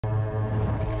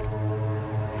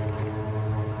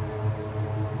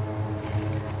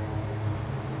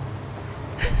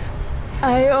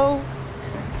I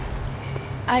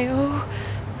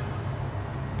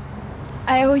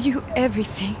owe you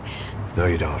everything. No,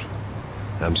 you don't.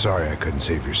 I'm sorry I couldn't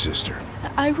save your sister.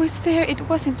 I was there. It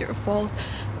wasn't your fault.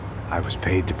 I was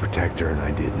paid to protect her and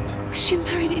I didn't. She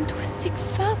married into a sick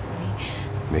family.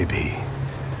 Maybe.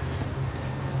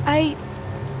 I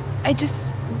just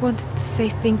wanted to say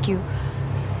thank you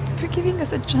for giving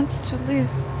us a chance to live.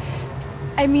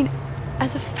 I mean,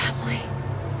 as a family.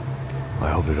 I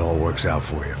hope it all works out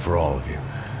for you, for all of you.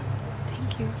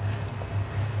 Thank you.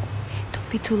 Don't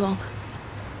be too long.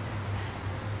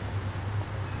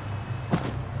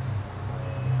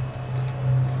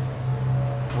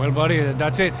 Well, buddy,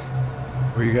 that's it.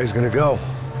 Where are you guys gonna go?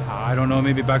 I don't know,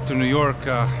 maybe back to New York,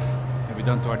 maybe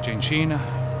down to Argentina.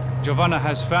 Giovanna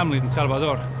has family in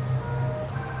Salvador.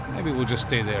 Maybe we'll just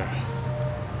stay there.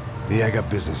 Me, I got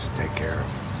business to take care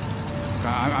of.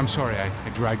 I'm sorry I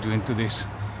dragged you into this.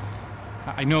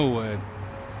 I know it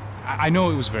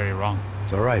was very wrong.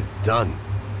 It's all right, it's done.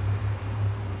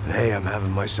 And hey, I'm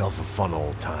having myself a fun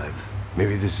old time.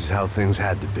 Maybe this is how things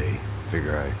had to be.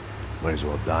 Figure I might as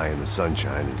well die in the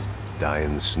sunshine as die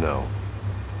in the snow.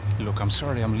 Look, I'm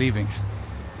sorry I'm leaving.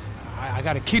 I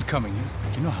got a kid coming.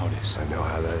 You know how it is. I know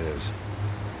how that is.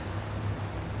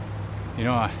 You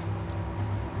know, I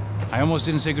almost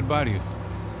didn't say goodbye to you.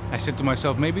 I said to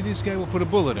myself, maybe this guy will put a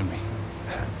bullet in me.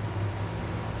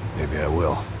 Maybe I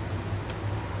will.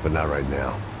 But not right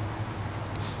now.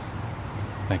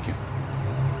 Thank you.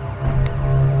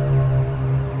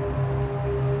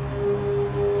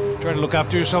 Try to look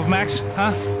after yourself, Max,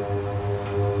 huh?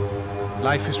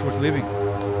 Life is worth living.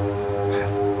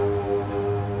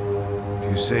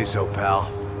 If you say so, pal.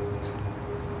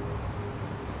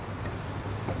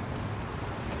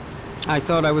 I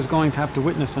thought I was going to have to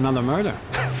witness another murder.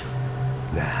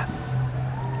 Nah.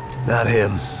 Not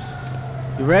him.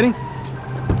 You ready?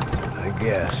 I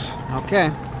guess.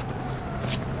 Okay.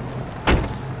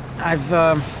 I've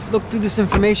looked through this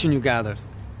information you gathered,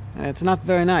 and it's not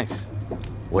very nice.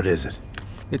 What is it?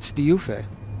 It's the Ufe.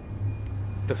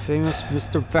 The famous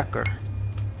Mr. Becker.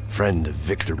 Friend of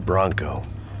Victor Bronco.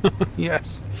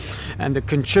 Yes. And a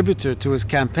contributor to his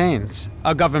campaigns.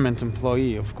 A government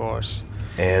employee, of course.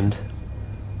 And?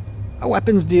 A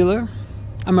weapons dealer.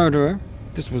 A murderer.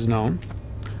 This was known.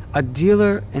 A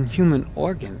dealer in human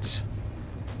organs.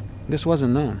 This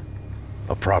wasn't known.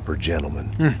 A proper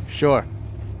gentleman. Sure.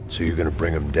 So you're gonna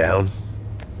bring him down?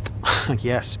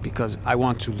 Yes, because I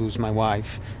want to lose my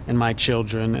wife and my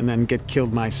children and then get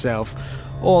killed myself.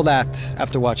 All that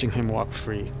after watching him walk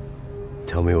free.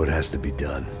 Tell me what has to be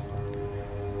done.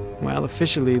 Well,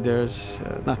 officially there's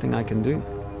nothing I can do.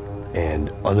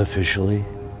 And unofficially?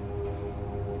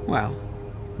 Well,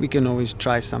 we can always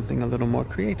try something a little more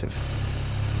creative.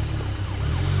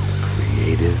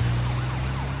 Creative?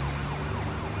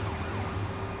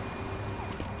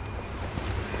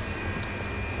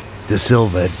 De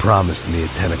Silva had promised me a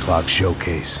 10 o'clock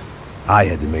showcase. I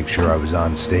had to make sure I was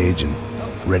on stage and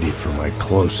ready for my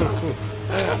close-up.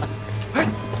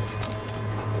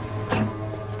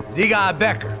 Diga a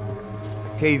Becker.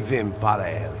 Que vim para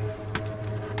ele.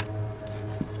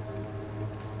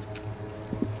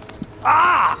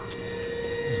 Ah!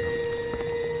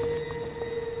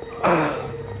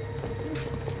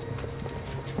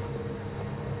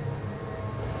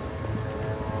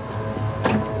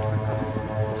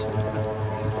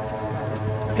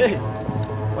 Ei,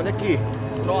 olha aqui.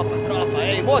 Tropa.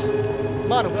 Ei, moço.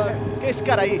 Mano, quem é esse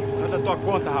cara aí? Manda tua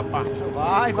conta, rapaz.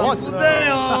 Vai fudeu!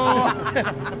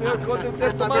 Meu conta eu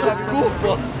quero saber da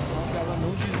culpa. Ela não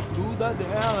desgruda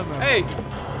dela, mano. Ei,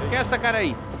 quem é essa cara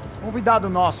aí? Convidado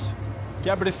nosso.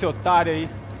 Quebra esse otário aí.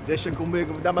 Deixa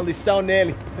comigo, me dá uma lição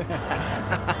nele.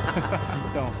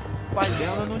 Então, o pai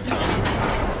dela não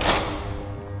desgruda.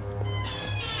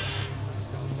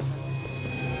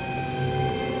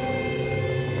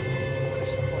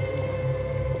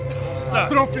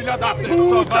 Ladrão, filha da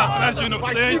puta! Vai atrás de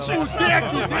inocente! Fuder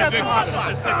aqui dentro, Vai ver rapaz! vai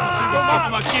acontecer contigo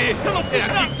mesmo aqui! Eu não fiz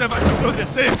É nada! aqui que você vai se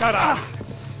proteger, cara!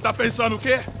 Tá pensando o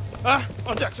quê? Hã?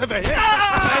 Onde é que você vem? Fica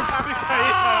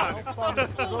aí, cara!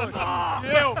 E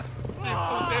eu? Se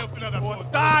fudeu, filha da puta!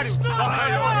 Otário!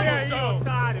 Vai, aí,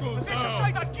 otário! cuzão. Deixa eu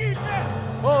sair daqui, né?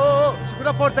 Ô, segura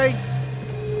a porta aí.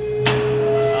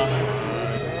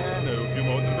 Eu vi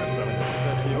uma outra versão.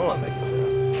 Olha,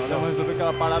 vamos resolver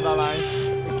aquela parada lá, hein?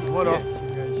 Demorou. Chega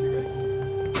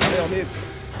aí. Valeu, amigo.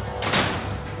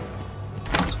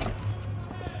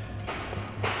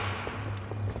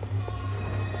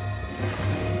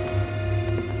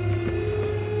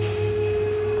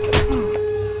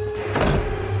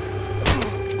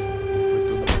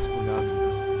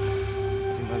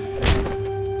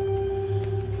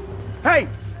 Hey!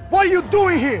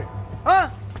 here? Huh?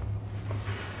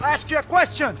 I ask you a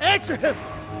question. Answer him!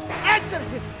 Answer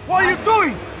him! What are you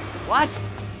doing? What?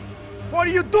 What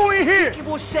are you doing here? O que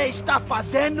você está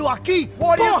fazendo aqui?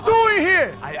 What are you doing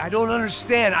here? I don't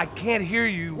understand. I can't hear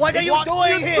you. What are you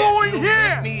doing here? Doing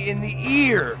here? Hit me in the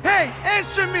ear. Hey,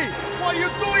 answer me! What are you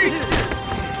doing here?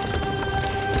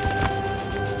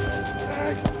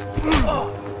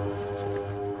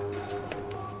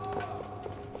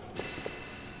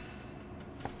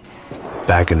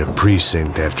 Back in the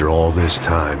precinct after all this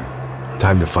time.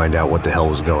 Time to find out what the hell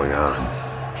was going on.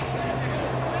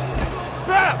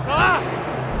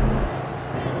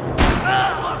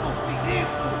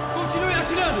 Continue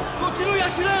atirando! Continue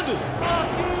atirando!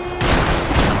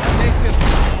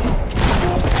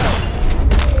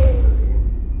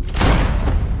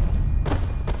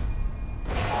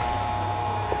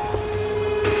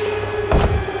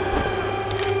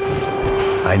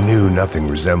 I knew nothing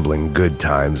resembling good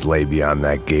times lay beyond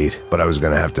that gate, but I was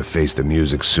gonna have to face the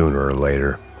music sooner or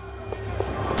later.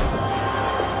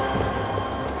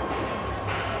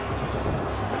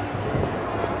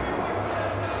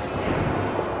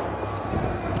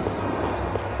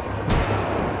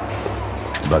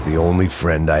 About the only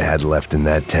friend I had left in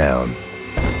that town.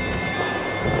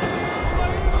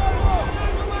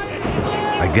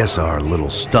 I guess our little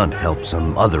stunt helped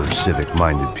some other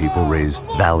civic-minded people raise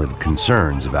valid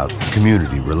concerns about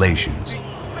community relations.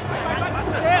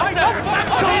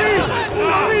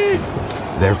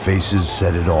 Their faces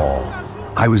said it all.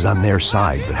 I was on their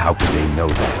side, but how could they know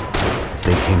that? If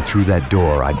they came through that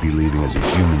door, I'd be leaving as a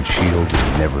human shield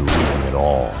and never leaving at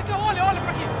all.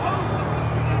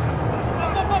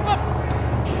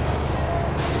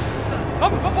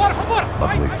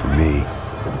 Luckily for me,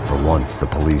 for once the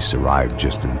police arrived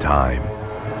just in time.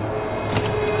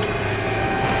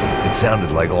 It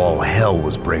sounded like all hell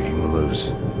was breaking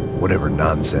loose. Whatever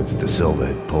nonsense De Silva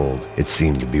had pulled, it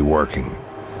seemed to be working.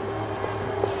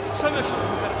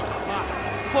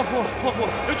 Por favor,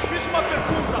 eu te fiz uma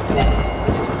pergunta.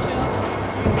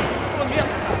 Prometa.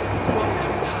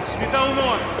 Me dá um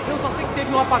nome. Eu só sei que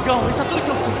teve um apagão, isso é tudo que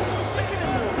eu sei. Você tá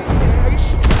querendo? É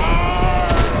isso.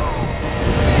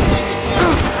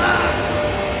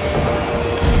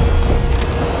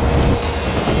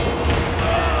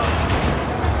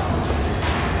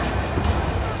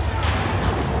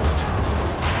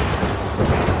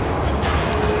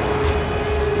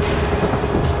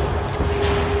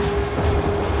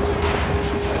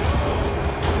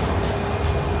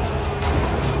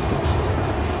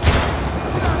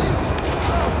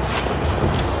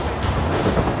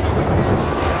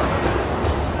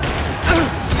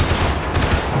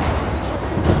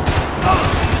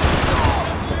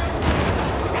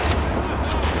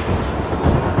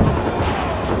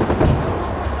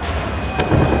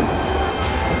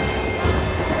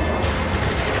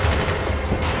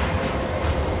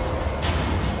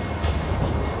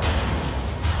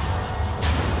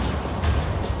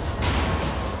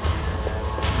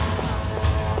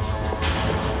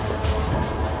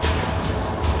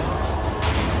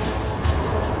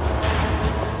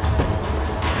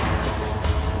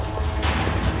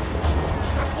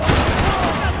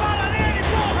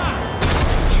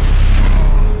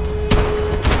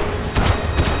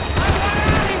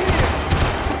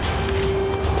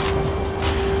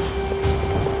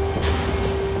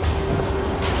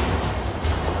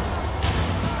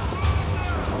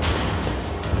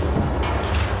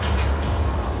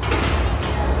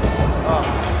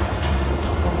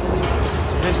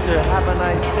 Have a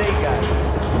nice day, guys.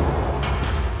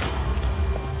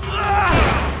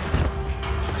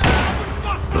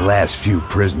 The last few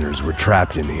prisoners were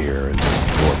trapped in here, and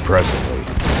more presently,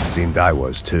 seemed I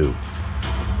was too.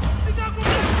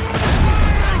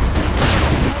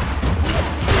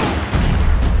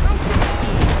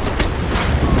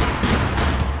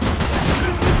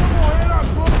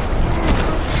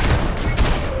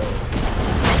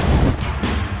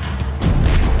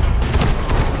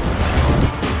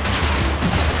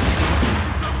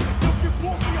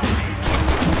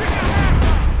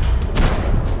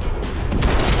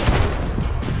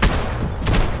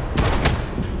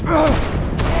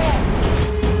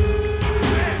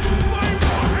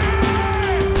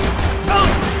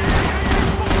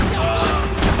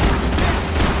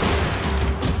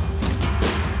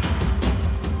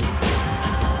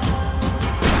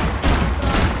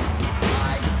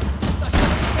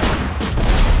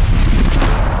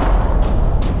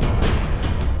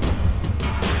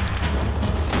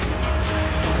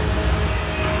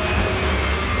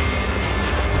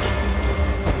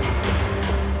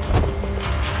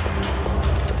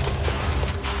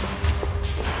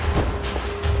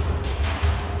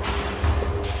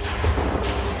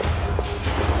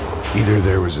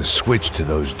 Either there was a switch to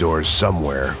those doors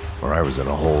somewhere, or I was in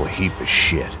a whole heap of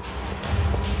shit.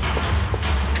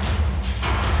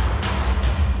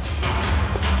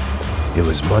 It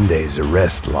was Monday's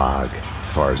arrest log,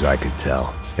 as far as I could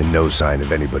tell, and no sign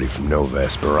of anybody from Nova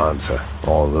Esperanza.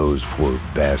 All those poor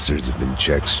bastards have been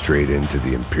checked straight into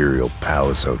the Imperial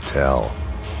Palace Hotel.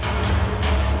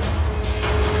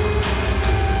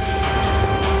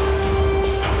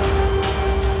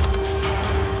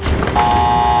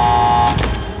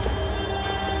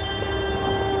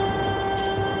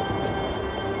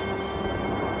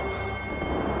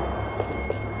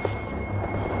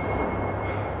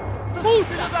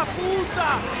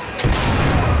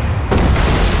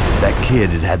 That kid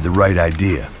had the right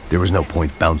idea. There was no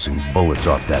point bouncing bullets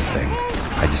off that thing.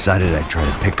 I decided I'd try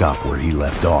to pick up where he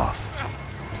left off.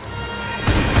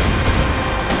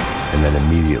 And then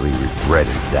immediately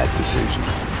regretted that decision.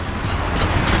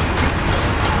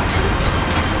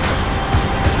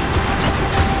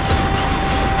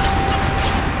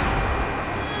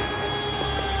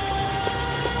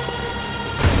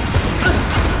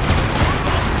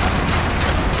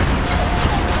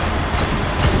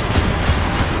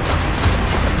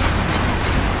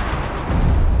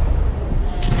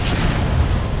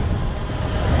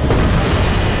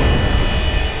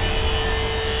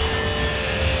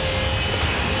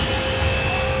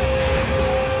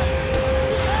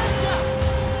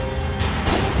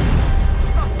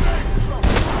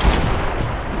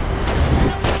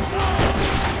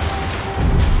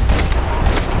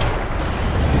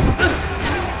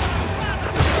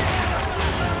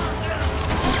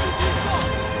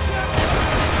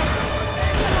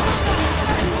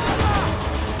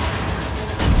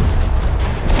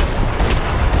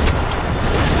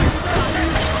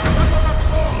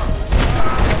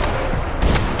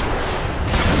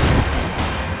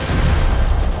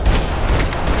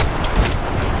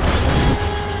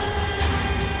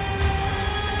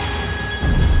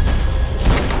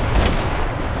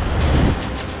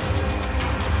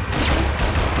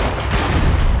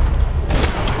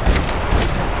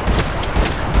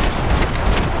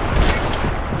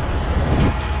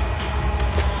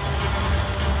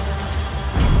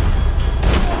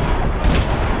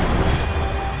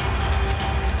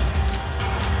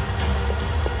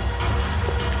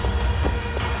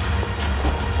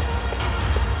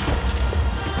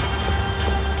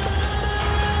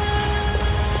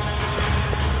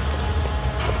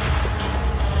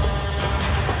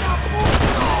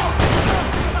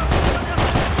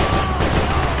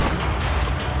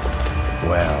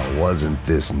 Wasn't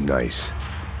this nice?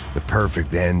 The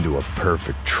perfect end to a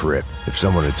perfect trip. If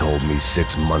someone had told me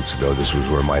 6 months ago this was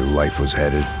where my life was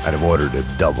headed, I'd have ordered a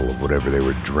double of whatever they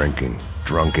were drinking,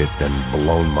 drunk it, then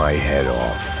blown my head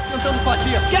off.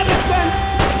 Get this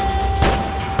gun!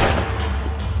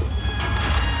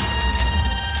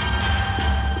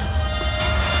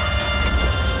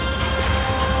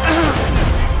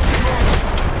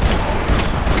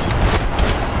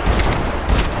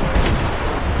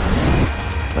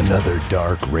 Another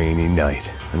dark, rainy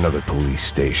night. Another police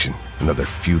station. Another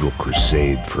futile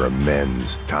crusade for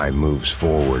amends. Time moves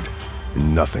forward,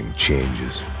 and nothing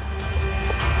changes.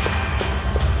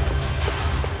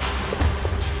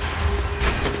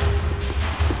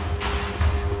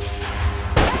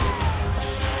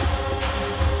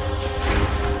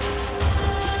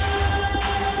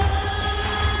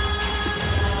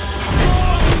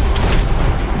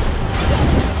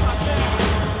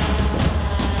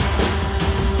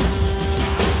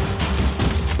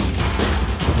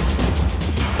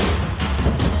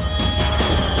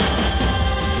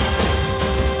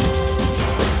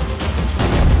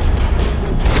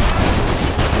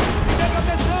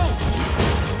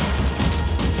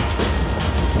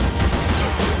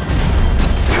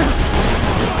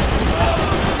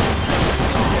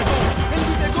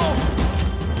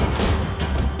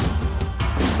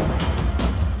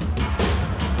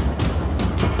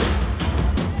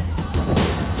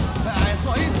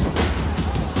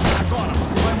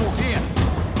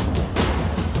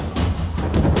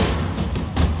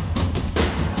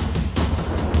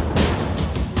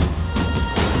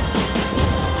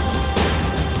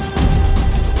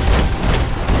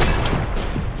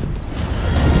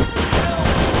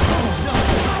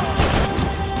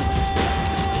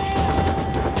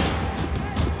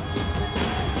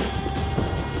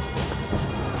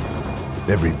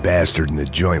 Every bastard in the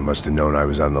joint must have known I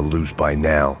was on the loose by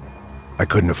now. I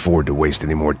couldn't afford to waste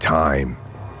any more time.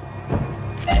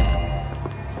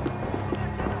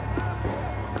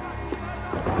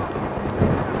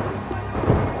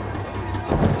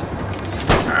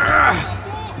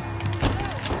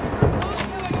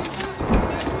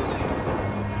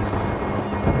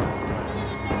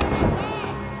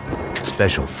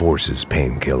 Special Forces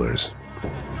painkillers.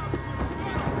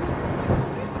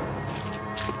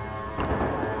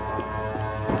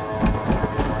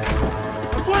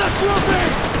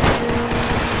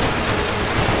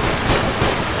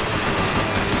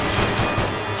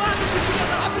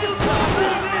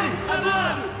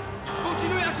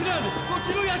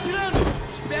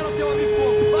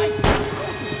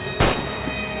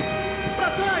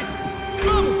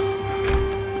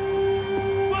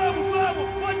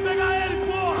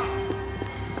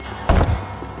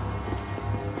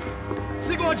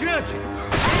 Adiante!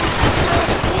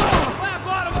 Vai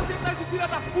agora, vou acertar esse filho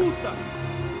da puta!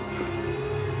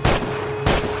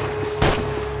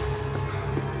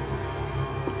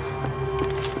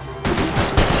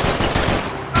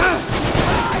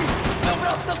 Ai! Meu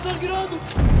braço tá sangrando!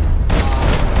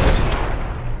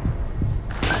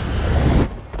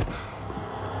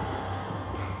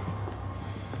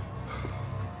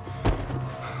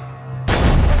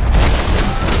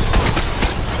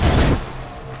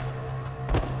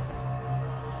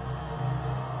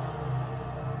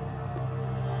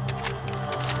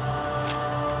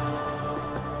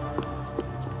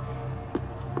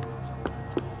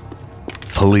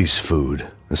 Police food,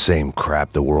 the same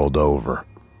crap the world over.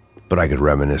 But I could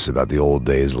reminisce about the old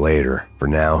days later. For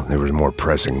now, there was more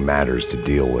pressing matters to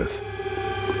deal with.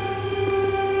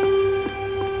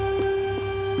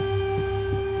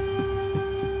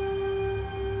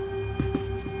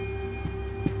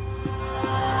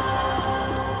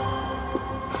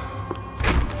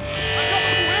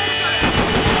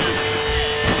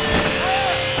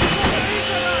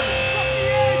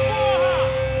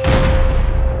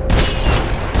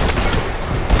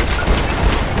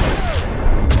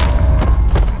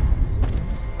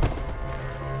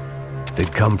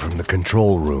 They'd come from the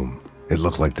control room. It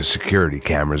looked like the security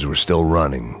cameras were still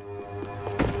running.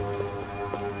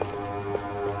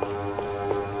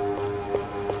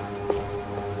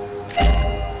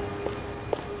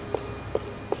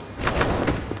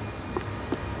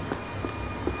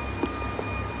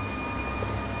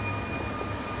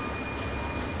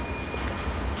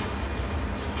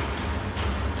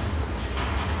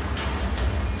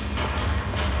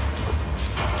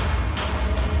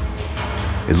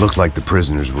 It looked like the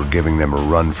prisoners were giving them a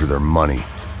run for their money.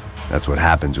 That's what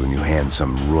happens when you hand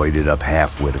some roided-up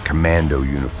halfwit a commando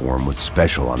uniform with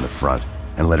special on the front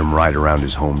and let him ride around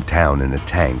his hometown in a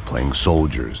tank playing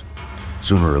soldiers.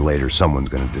 Sooner or later, someone's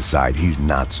gonna decide he's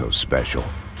not so special.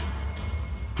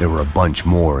 There were a bunch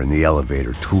more in the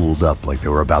elevator, tooled up like they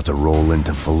were about to roll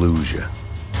into Fallujah.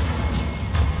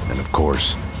 And of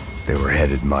course, they were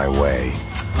headed my way.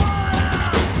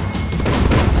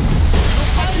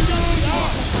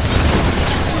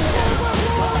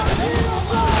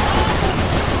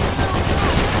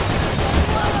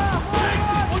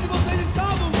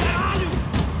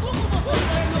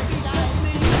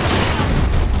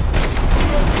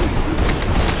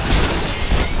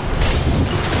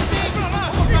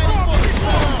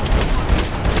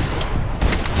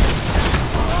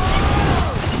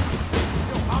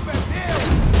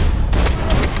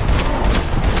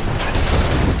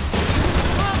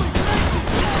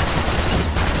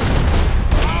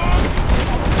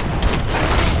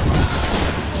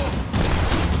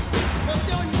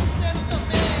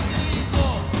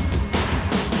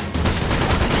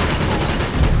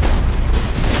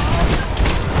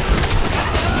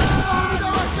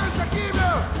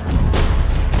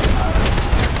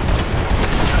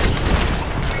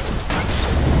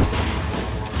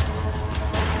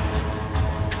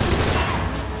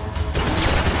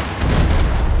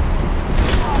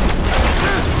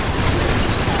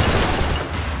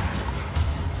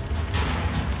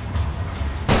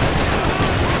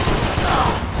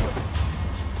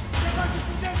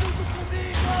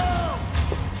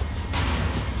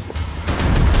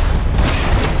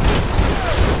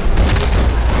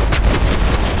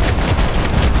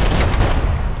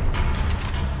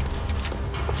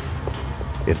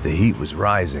 If the heat was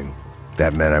rising,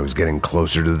 that meant I was getting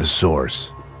closer to the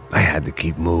source. I had to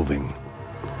keep moving.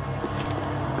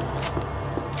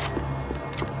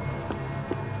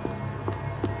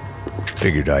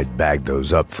 Figured I'd bag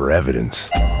those up for evidence.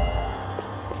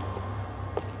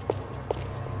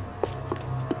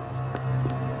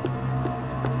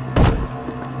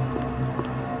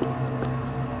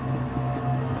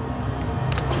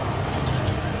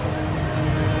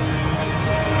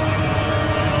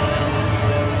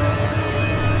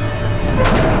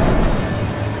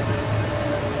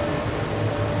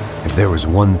 If there was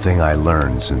one thing I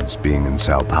learned since being in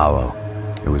Sao Paulo,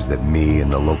 it was that me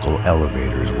and the local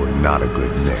elevators were not a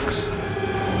good mix.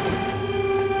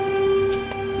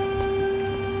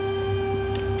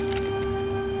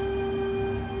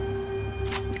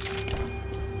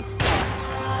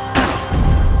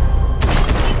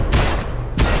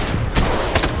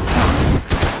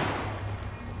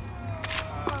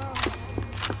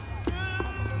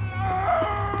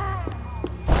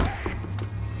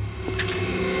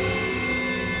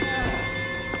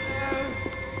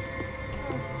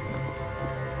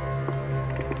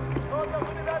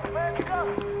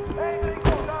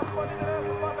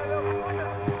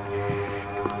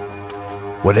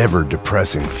 Whatever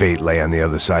depressing fate lay on the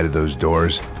other side of those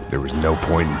doors, there was no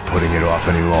point in putting it off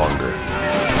any longer.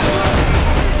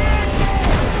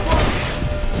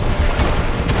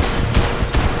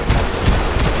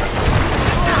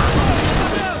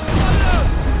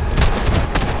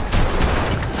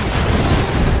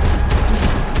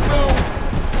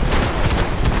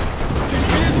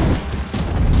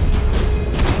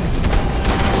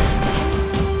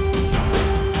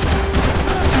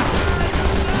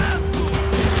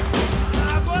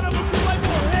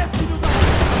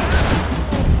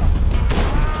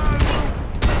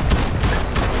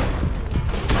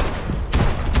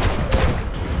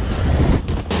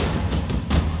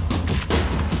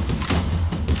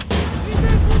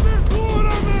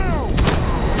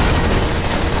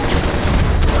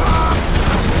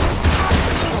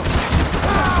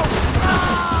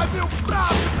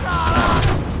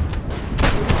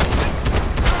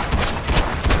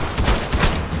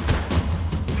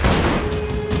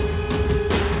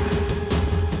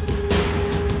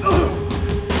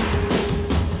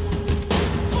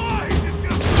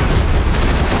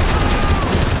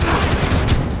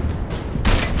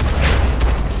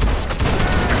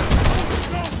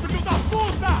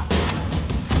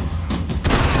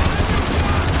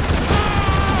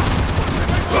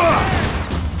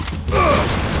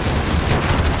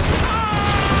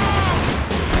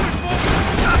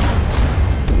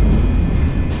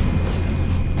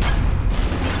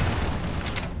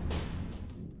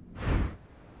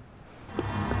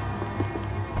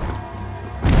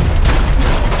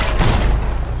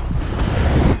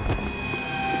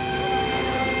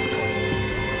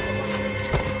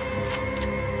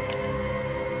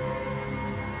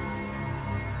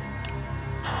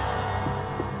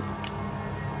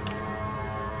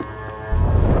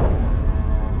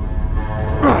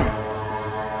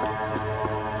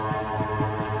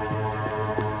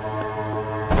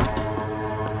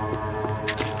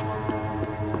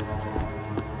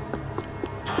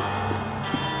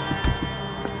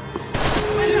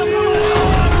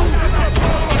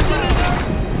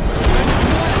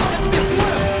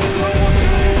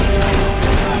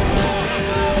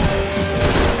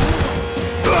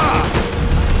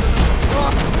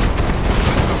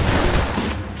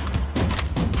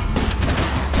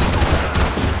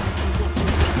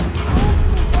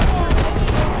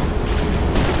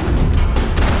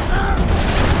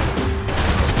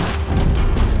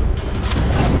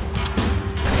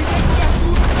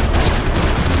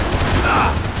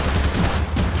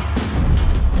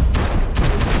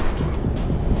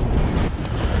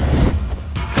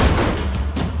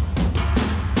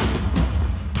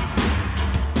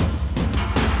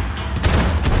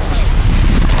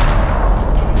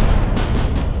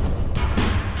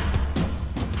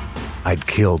 I'd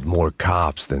killed more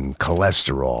cops than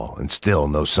cholesterol, and still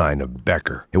no sign of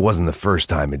Becker. It wasn't the first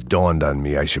time it dawned on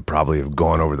me I should probably have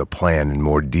gone over the plan in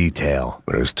more detail,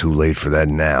 but it was too late for that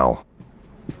now.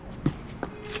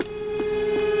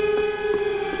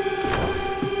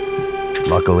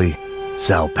 Luckily,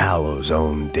 Sao Paulo's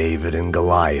own David and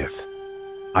Goliath.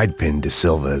 I'd pinned De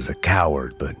Silva as a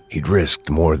coward, but he'd risked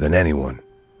more than anyone,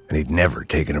 and he'd never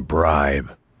taken a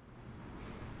bribe.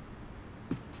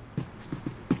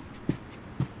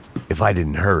 If I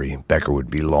didn't hurry, Becker would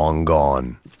be long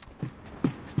gone.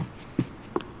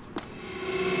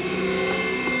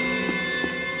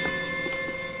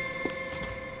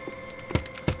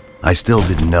 I still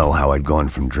didn't know how I'd gone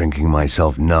from drinking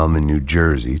myself numb in New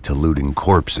Jersey to looting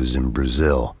corpses in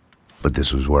Brazil. But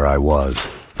this was where I was,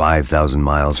 5,000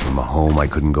 miles from a home I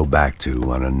couldn't go back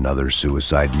to, on another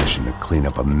suicide mission to clean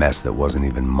up a mess that wasn't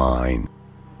even mine.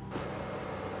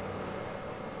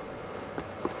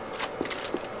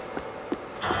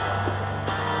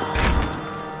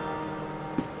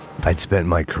 I'd spent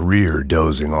my career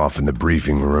dozing off in the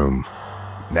briefing room.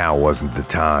 Now wasn't the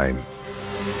time.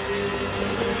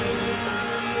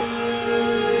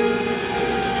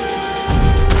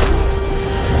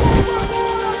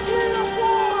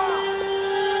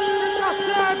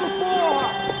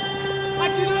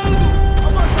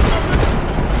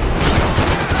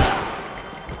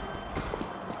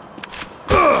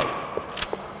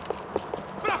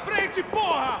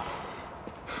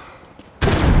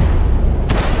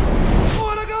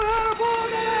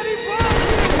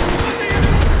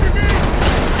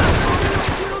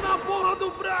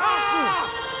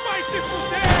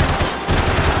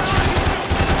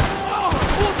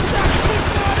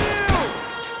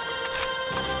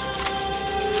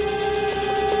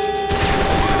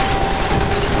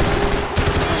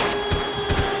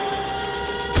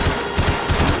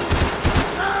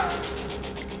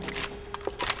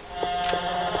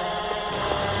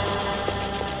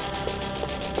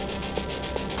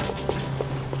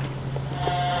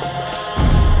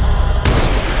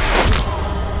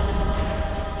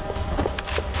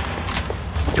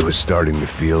 was starting to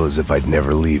feel as if I'd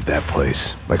never leave that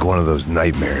place. Like one of those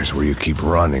nightmares where you keep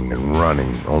running and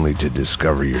running, only to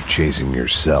discover you're chasing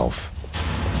yourself.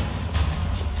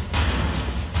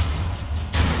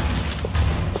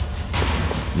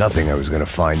 Nothing I was gonna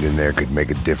find in there could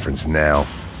make a difference now.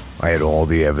 I had all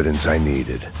the evidence I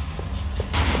needed.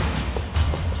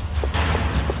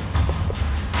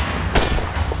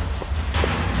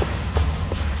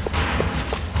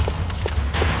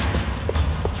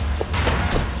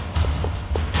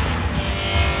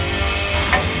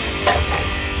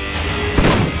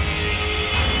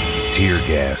 Tear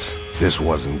gas. This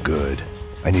wasn't good.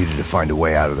 I needed to find a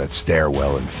way out of that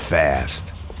stairwell, and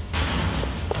fast.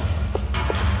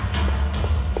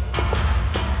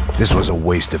 This was a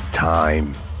waste of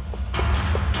time.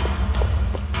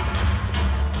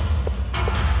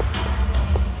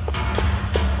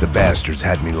 The bastards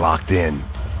had me locked in.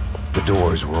 The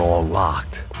doors were all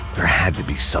locked. There had to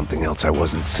be something else I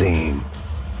wasn't seeing.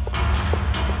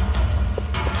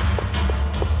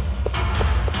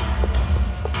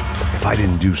 If I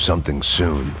didn't do something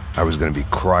soon, I was going to be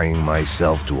crying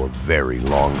myself to a very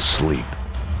long sleep.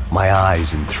 My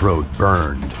eyes and throat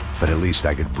burned, but at least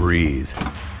I could breathe.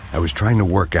 I was trying to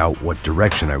work out what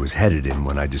direction I was headed in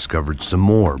when I discovered some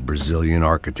more Brazilian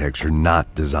architecture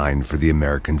not designed for the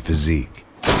American physique.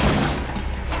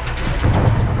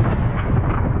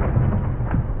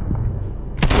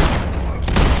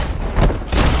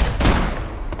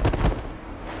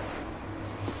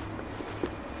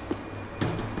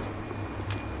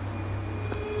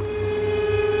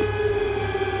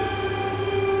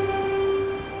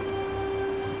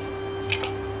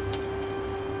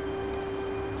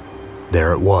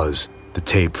 There it was, the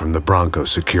tape from the Bronco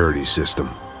security system.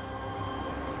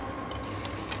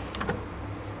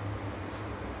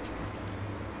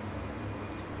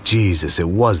 Jesus, it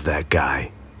was that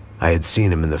guy. I had seen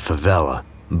him in the favela,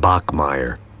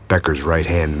 Bachmeyer, Becker's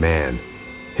right-hand man.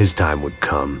 His time would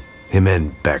come, him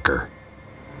and Becker.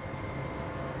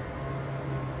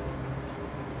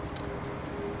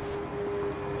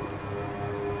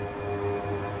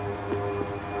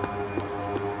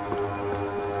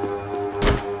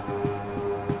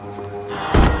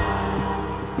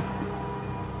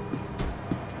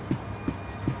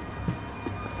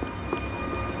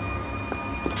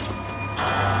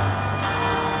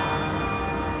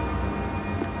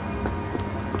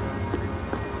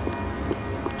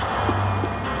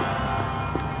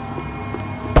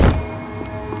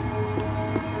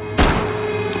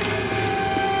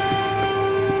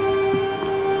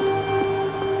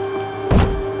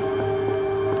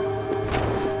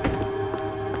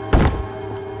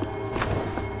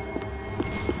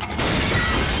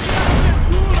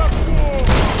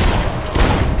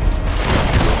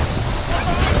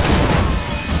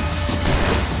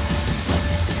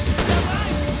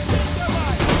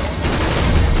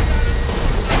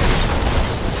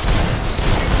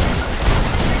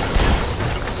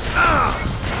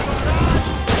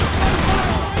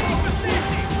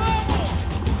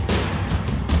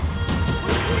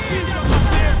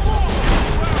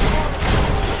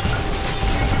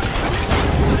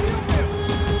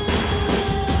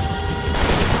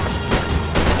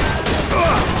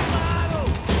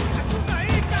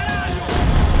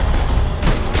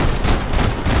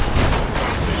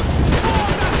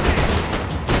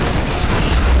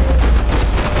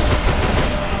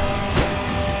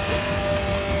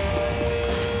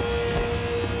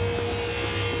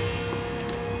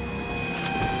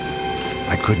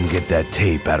 Couldn't get that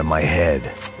tape out of my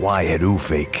head. Why had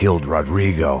Ufe killed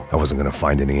Rodrigo? I wasn't gonna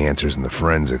find any answers in the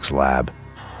forensics lab.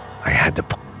 I had to...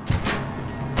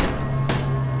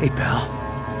 Hey, pal.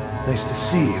 Nice to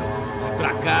see you.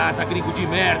 Pra casa, gringo de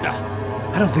merda.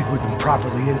 I don't think we've been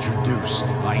properly introduced.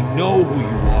 I know who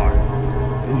you are.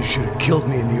 And you should have killed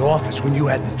me in the office when you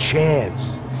had the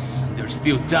chance. There's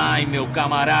still time, meu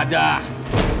camarada.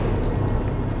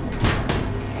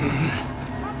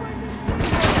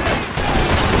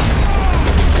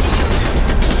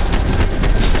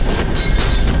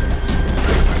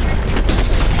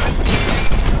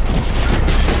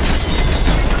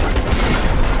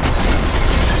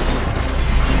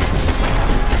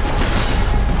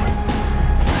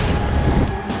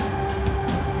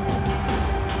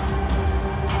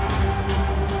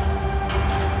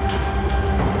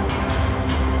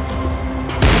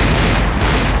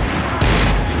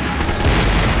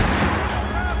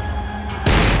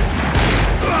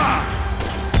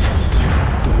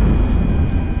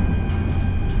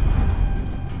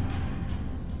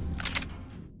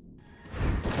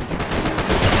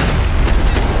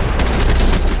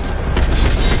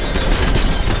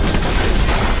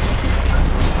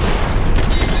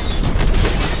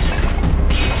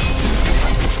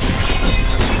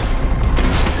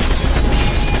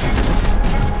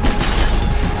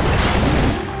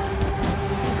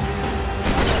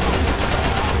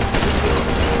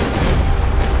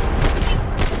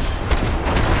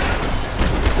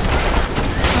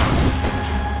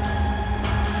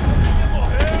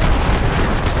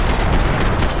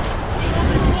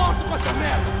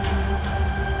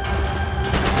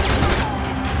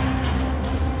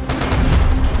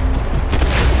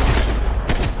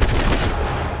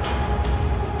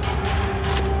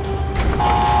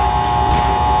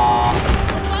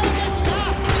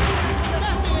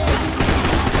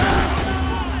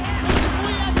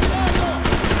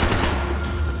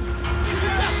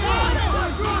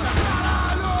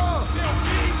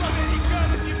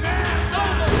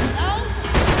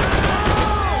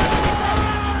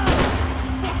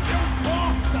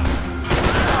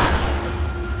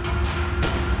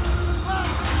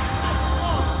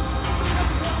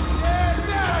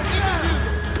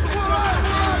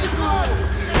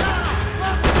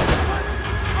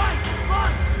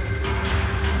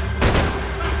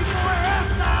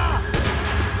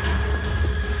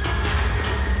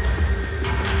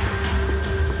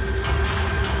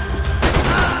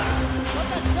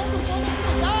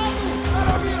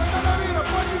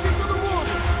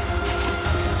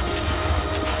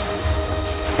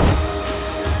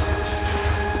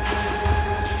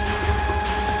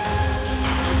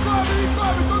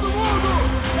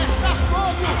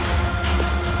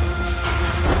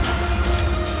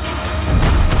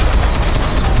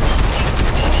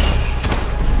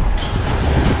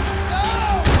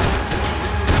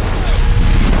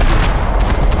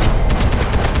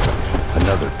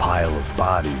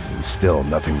 still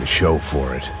nothing to show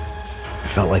for it. It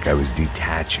felt like I was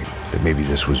detaching, that maybe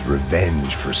this was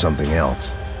revenge for something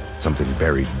else, something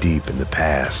buried deep in the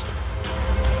past.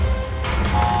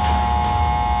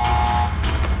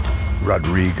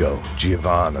 Rodrigo,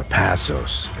 Giovanna,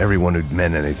 Passos, everyone who'd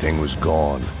meant anything was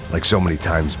gone. Like so many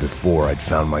times before, I'd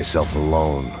found myself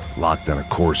alone, locked on a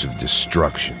course of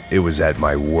destruction. It was at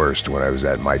my worst when I was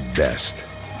at my best.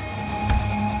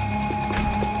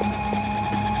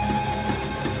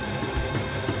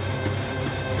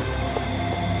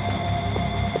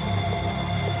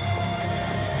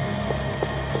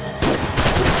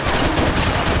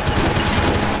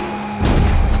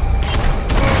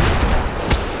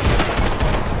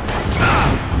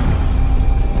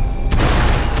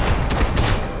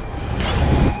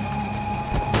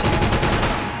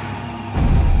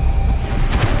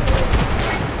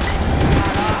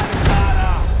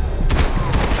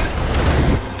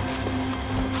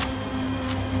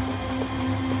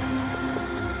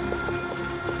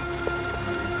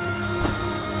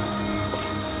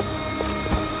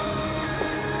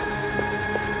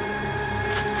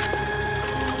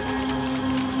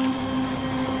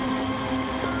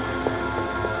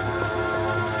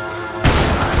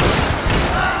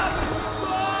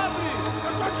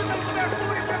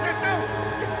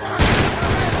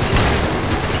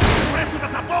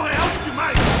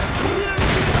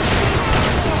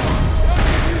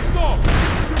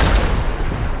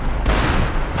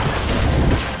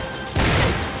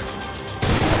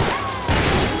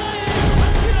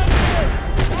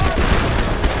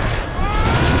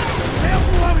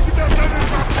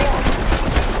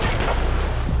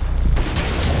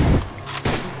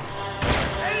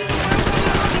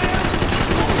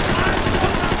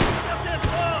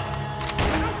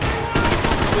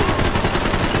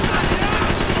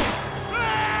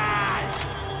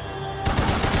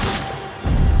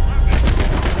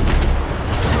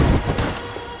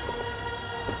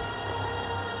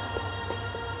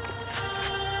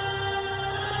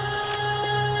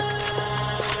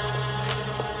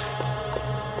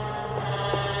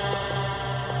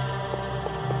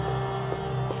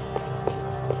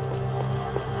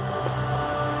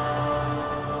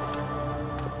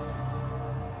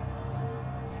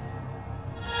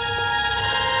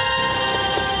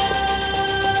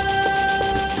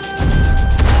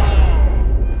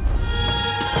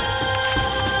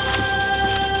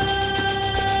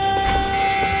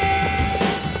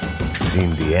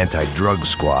 The anti-drug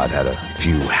squad had a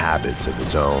few habits of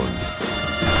its own.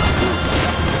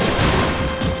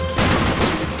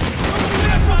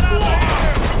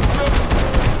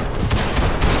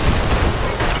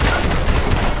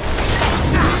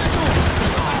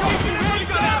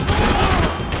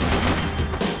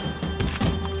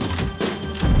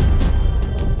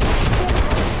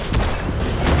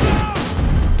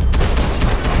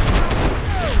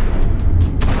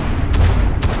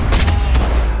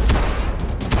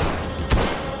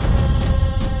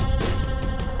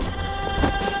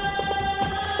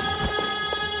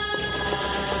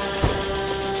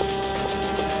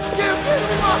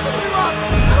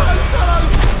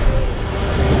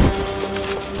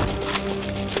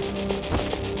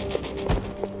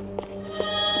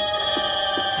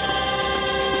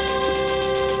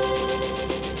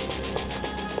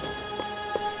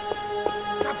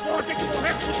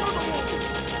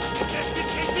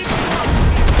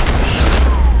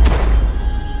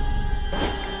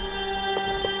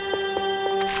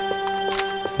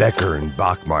 Becker and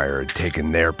Bachmeyer had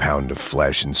taken their pound of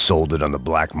flesh and sold it on the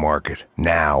black market.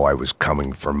 Now I was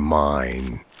coming for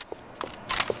mine.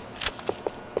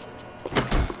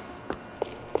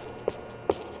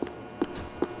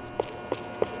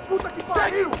 Puta que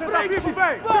pariu! Você tá vivo,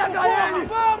 velho? Pega ele!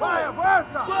 Vai,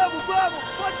 avança! Vamos!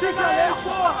 Fica aí,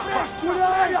 porra!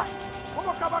 Curanha!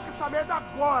 Vamos acabar com essa merda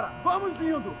agora! Vamos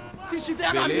indo! Se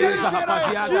estiver na mesa,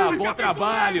 rapaziada, bom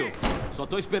trabalho! Só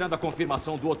tô esperando a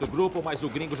confirmação do outro grupo, mas o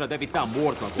gringo já deve estar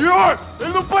morto agora. Senhor!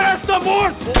 Ele não parece estar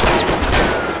morto!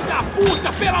 Filho da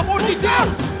puta, pelo amor de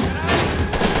Deus!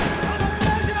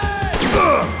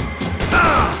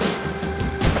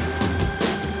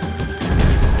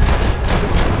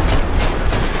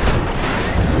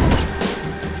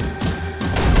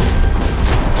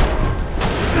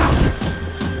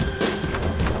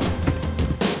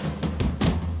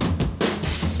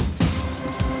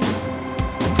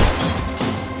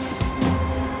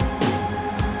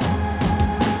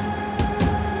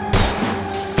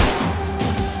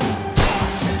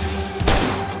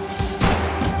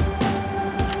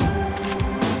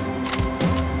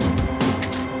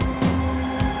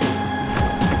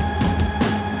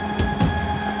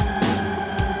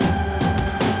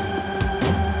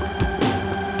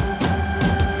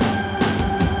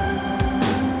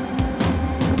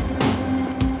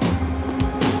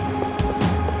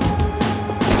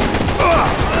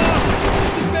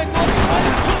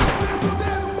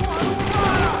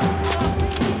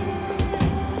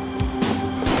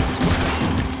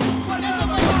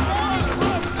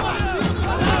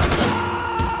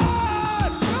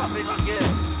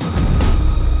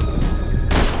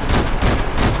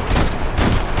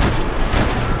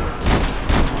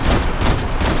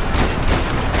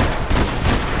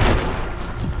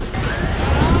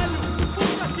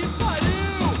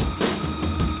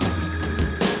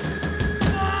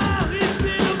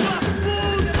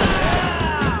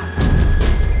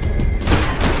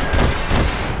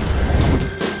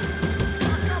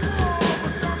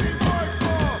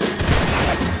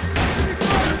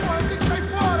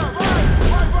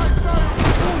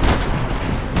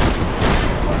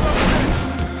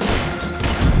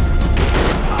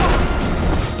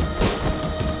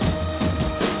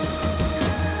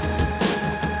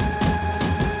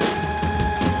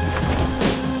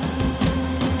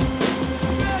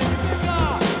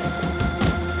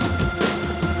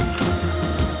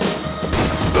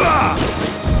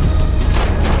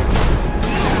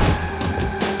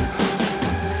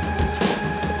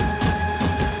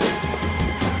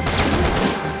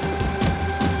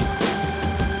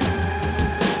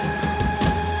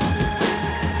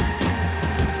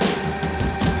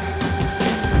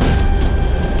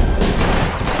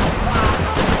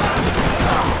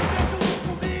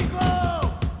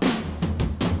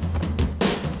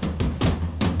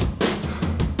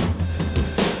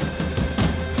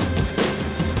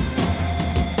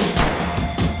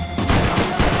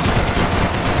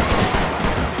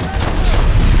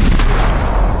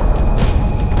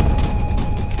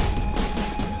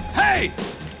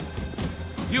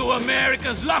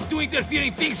 Americans love to interfere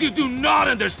in things you do not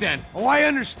understand. Oh, I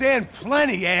understand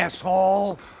plenty,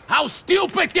 asshole. How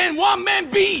stupid can one man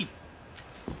be?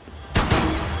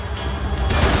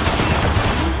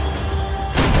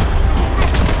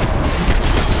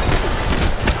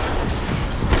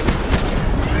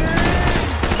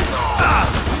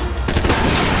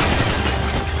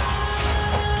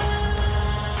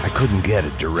 I couldn't get a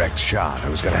direct shot. I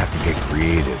was gonna have to get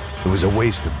creative. It was a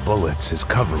waste of bullets. His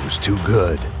cover was too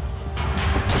good.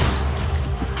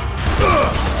 You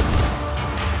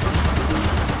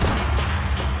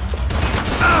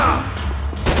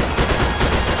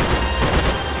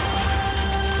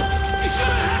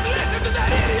shouldn't have listened to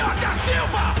that idiot, Da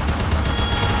Silva!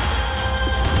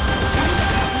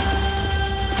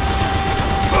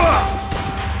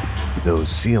 Those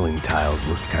ceiling tiles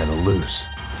looked kinda loose.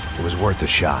 It was worth a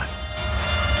shot.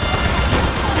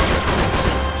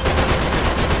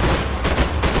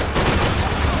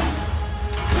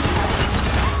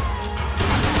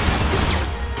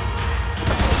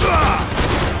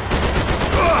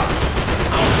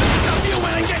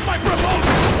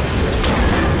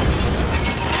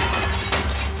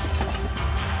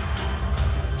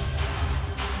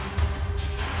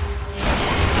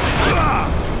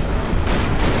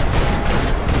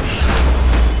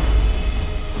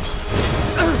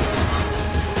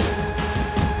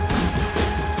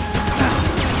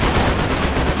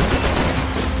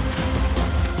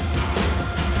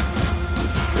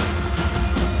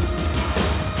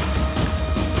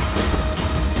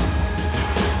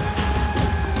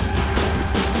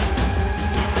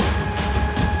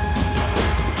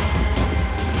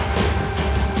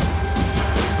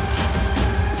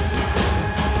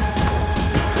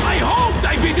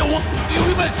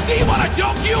 See what a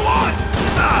joke you want!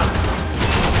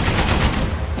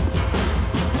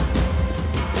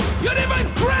 You're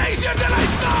even crazier than I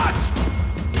thought!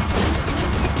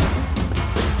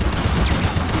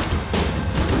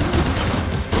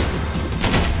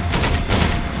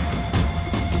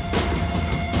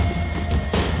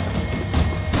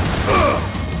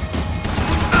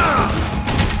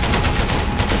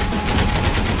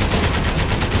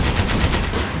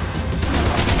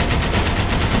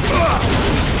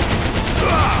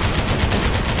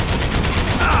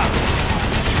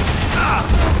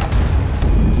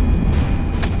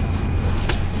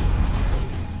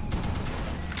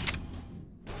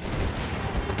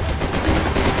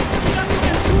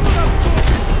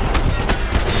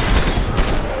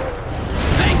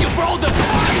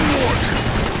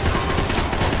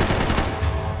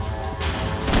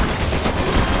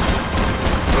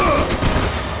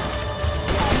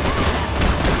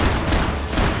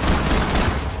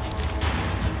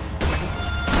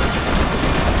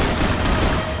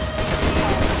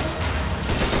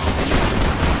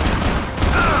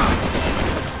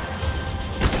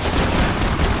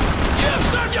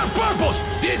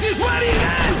 This is where it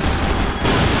ends!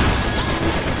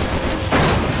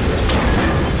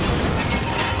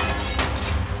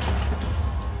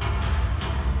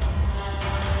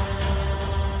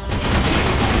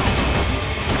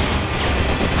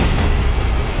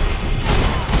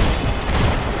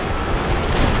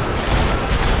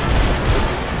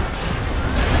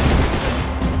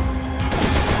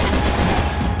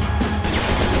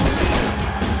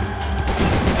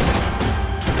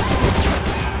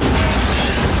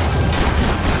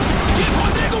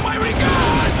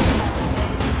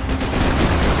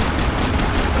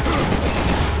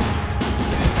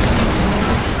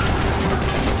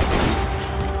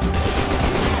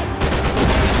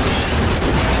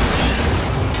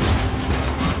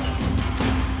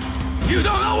 You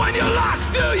don't know when you're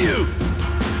lost, do you?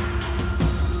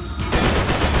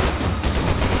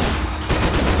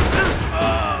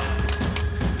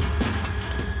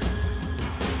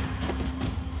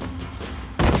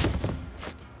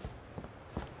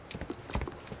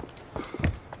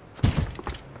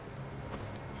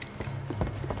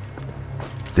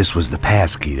 This was the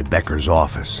passkey to Becker's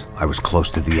office. I was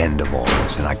close to the end of all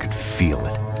this, and I could feel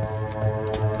it.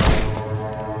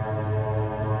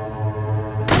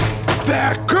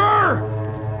 Becker!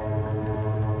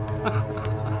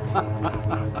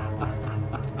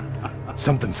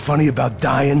 Something funny about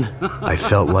dying? I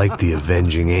felt like the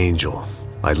avenging angel.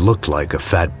 I looked like a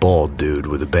fat bald dude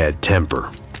with a bad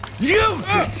temper. You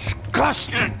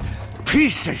disgusting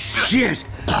piece of shit!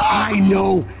 I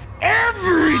know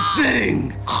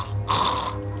everything!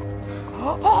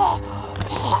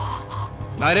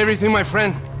 Not everything, my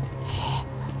friend.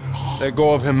 Let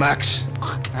go of him, Max.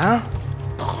 Huh?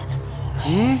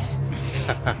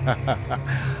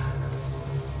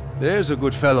 There's a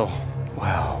good fellow.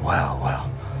 Well.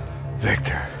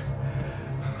 Victor,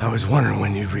 I was wondering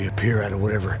when you'd reappear out of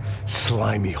whatever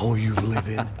slimy hole you live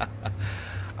in.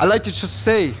 I'd like to just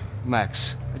say,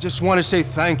 Max, I just want to say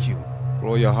thank you for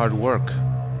all your hard work,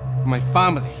 for my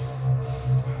family,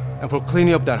 and for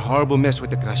cleaning up that horrible mess with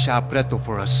the Crachá Preto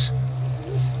for us.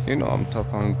 You know I'm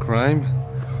tough on crime.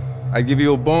 I give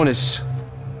you a bonus,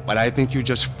 but I think you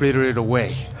just fritter it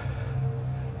away.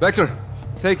 Becker,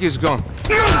 take his gun.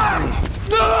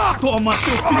 Toma,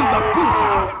 seu filho da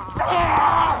puta!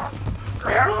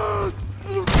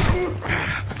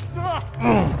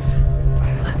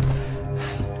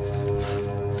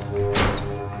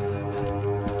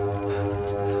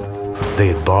 They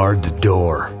had barred the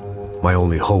door. My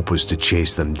only hope was to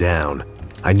chase them down.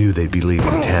 I knew they'd be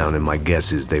leaving town, and my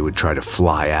guess is they would try to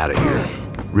fly out of here.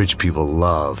 Rich people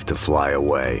love to fly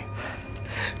away.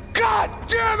 God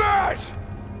damn it!